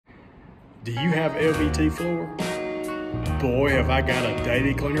Do you have LVT floor? Boy, have I got a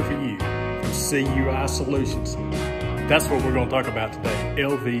daily cleaner for you from CUI Solutions. That's what we're going to talk about today,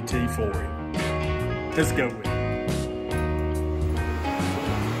 LVT flooring. Let's go with it.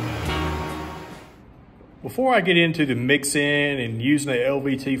 Before I get into the mixing and using the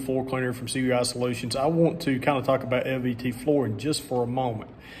LVT floor cleaner from CUI Solutions, I want to kind of talk about LVT flooring just for a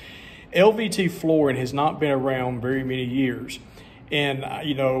moment. LVT flooring has not been around very many years. And,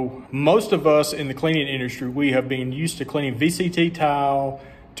 you know, most of us in the cleaning industry, we have been used to cleaning VCT tile,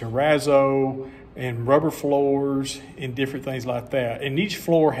 terrazzo, and rubber floors and different things like that. And each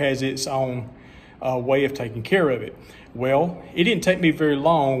floor has its own way of taking care of it. Well, it didn't take me very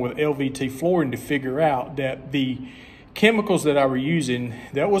long with LVT flooring to figure out that the chemicals that I were using,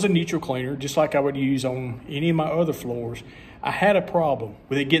 that was a neutral cleaner, just like I would use on any of my other floors. I had a problem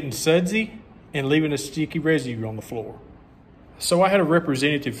with it getting sudsy and leaving a sticky residue on the floor. So I had a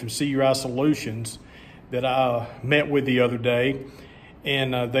representative from CUI Solutions that I met with the other day,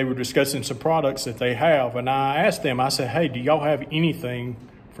 and they were discussing some products that they have. And I asked them, I said, hey, do y'all have anything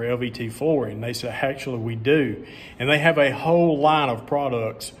for LVT flooring? And they said, actually, we do. And they have a whole line of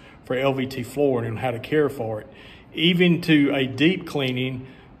products for LVT flooring and how to care for it, even to a deep cleaning,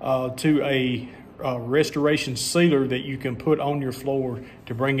 to a restoration sealer that you can put on your floor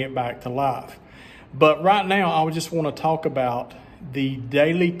to bring it back to life. But right now, I just want to talk about the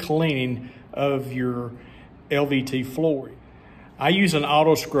daily cleaning of your LVT flooring. I use an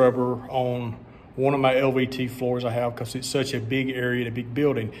auto scrubber on one of my LVT floors I have because it's such a big area, a big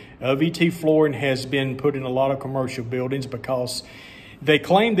building. LVT flooring has been put in a lot of commercial buildings because they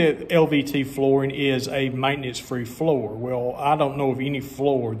claim that LVT flooring is a maintenance-free floor. Well, I don't know of any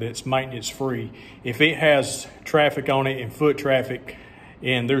floor that's maintenance-free. If it has traffic on it and foot traffic,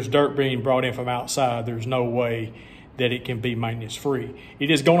 and there's dirt being brought in from outside, there's no way that it can be maintenance free.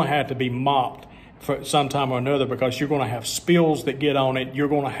 It is going to have to be mopped for some time or another because you're going to have spills that get on it. You're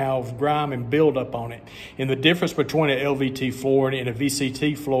going to have grime and buildup on it. And the difference between an LVT floor and a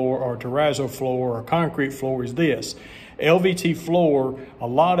VCT floor or a terrazzo floor or a concrete floor is this. LVT floor, a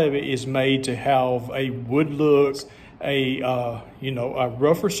lot of it is made to have a wood look, a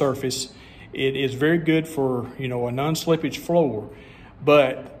rougher surface. It is very good for, a non-slippage floor.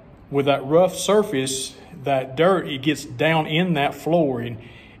 But with that rough surface, that dirt, it gets down in that flooring,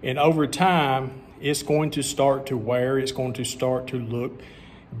 and over time, it's going to start to wear. It's going to start to look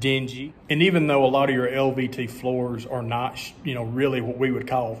dingy. And even though a lot of your LVT floors are not, really what we would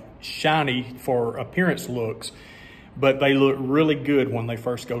call shiny for appearance looks, but they look really good when they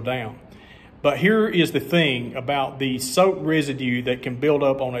first go down. But here is the thing about the soap residue that can build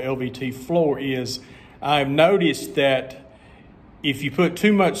up on an LVT floor is I've noticed that if you put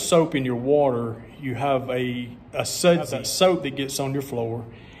too much soap in your water, you have a sudsy soap that gets on your floor.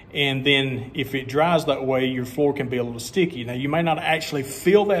 And then if it dries that way, your floor can be a little sticky. Now, you may not actually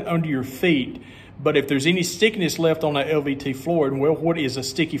feel that under your feet, but if there's any stickiness left on that LVT floor, well, what is a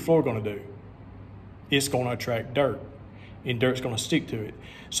sticky floor going to do? It's going to attract dirt, and dirt's going to stick to it.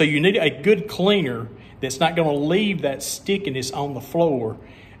 So you need a good cleaner that's not going to leave that stickiness on the floor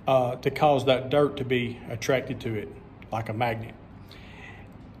to cause that dirt to be attracted to it like a magnet.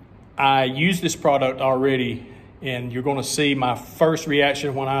 I use this product already, and you're going to see my first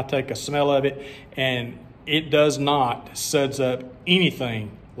reaction when I take a smell of it, and it does not suds up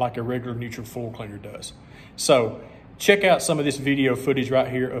anything like a regular neutral floor cleaner does. So check out some of this video footage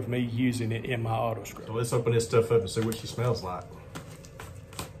right here of me using it in my auto scrub. So let's open this stuff up and see what she smells like.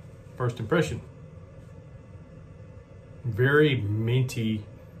 First impression. Very minty,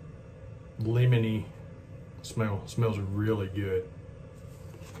 lemony smell. Smells really good.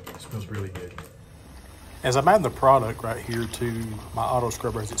 It smells really good. As I'm adding the product right here to my auto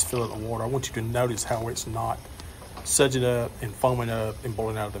scrubber as it's filling the water, I want you to notice how it's not sudsing up and foaming up and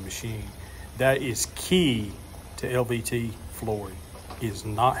boiling out of the machine. That is key to LVT flooring, is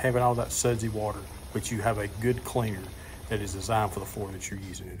not having all that sudsy water, but you have a good cleaner that is designed for the floor that you're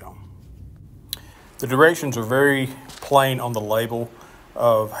using it on. The directions are very plain on the label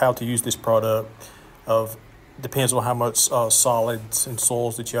of how to use this product. Depends on how much solids and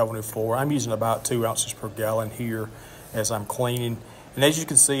soils that you have on your floor. I'm using about 2 ounces per gallon here as I'm cleaning. And as you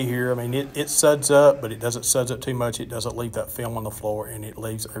can see here, I mean, it suds up, but it doesn't suds up too much. It doesn't leave that film on the floor, and it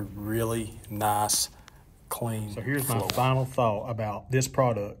leaves a really nice, clean So here's floor. My final thought about this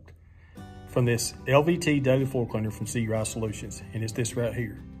product from this LVT Daily Floor Cleaner from CUI Solutions, and it's this right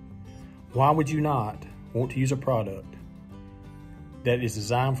here. Why would you not want to use a product that is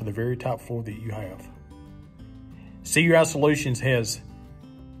designed for the very top floor that you have? CUI Solutions has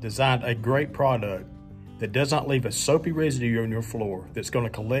designed a great product that does not leave a soapy residue on your floor, that's going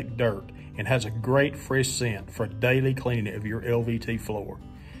to collect dirt and has a great fresh scent for daily cleaning of your LVT floor.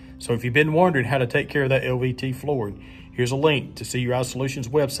 So if you've been wondering how to take care of that LVT flooring, here's a link to CUI Solutions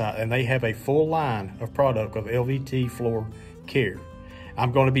website, and they have a full line of product of LVT floor care.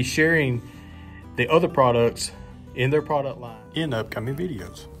 I'm going to be sharing the other products in their product line in upcoming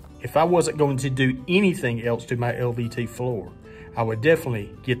videos. If I wasn't going to do anything else to my LVT floor, I would definitely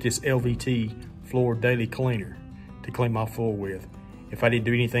get this LVT floor daily cleaner to clean my floor with, if I didn't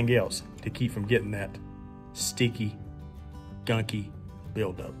do anything else to keep from getting that sticky, gunky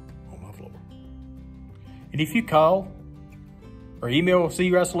buildup on my floor. And if you call or email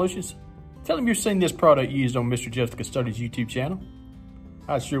CUI Solutions, tell them you're seeing this product used on Mr. Jeff the Custodian's YouTube channel.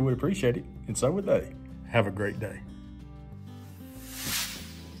 I sure would appreciate it, and so would they. Have a great day.